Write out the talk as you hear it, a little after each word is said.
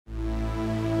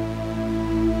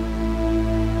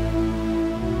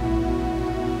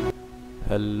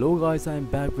Hello guys, I am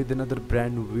back with another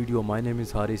brand new video. My name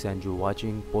is Haris and you're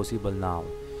watching Possible Now.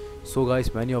 So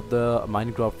guys, many of the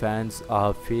Minecraft fans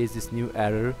face this new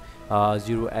error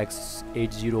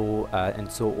 0x80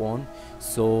 and so on.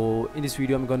 So in this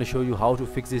video I'm going to show you how to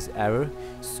fix this error.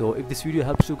 So if this video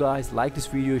helps you guys, like this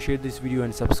video, share this video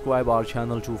and subscribe our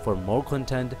channel too for more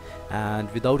content.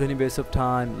 And without any waste of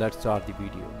time, let's start the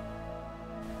video.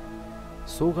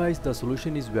 So guys, the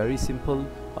solution is very simple.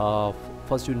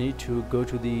 First you need to go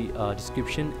to the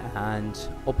description and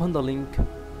open the link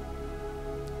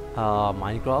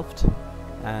Minecraft,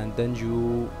 and then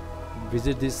you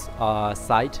visit this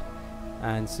site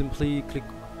and simply click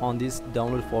on this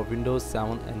download for Windows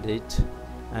 7 and 8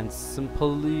 and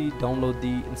simply download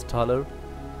the installer,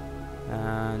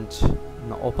 and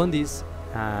now open this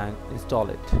and install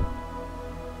it.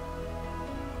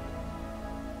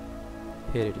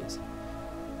 Here it is.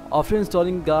 After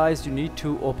installing guys, you need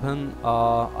to open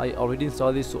I already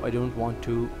installed this, so I don't want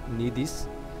to need this.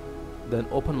 Then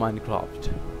open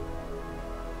Minecraft.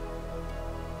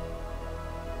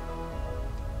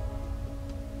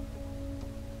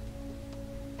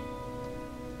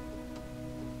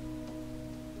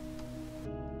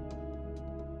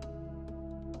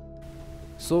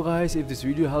 So guys, if this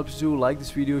video helps you, like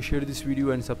this video, share this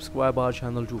video and subscribe our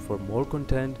channel too for more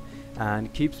content,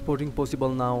 and keep supporting Possible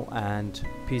Now, and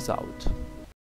peace out.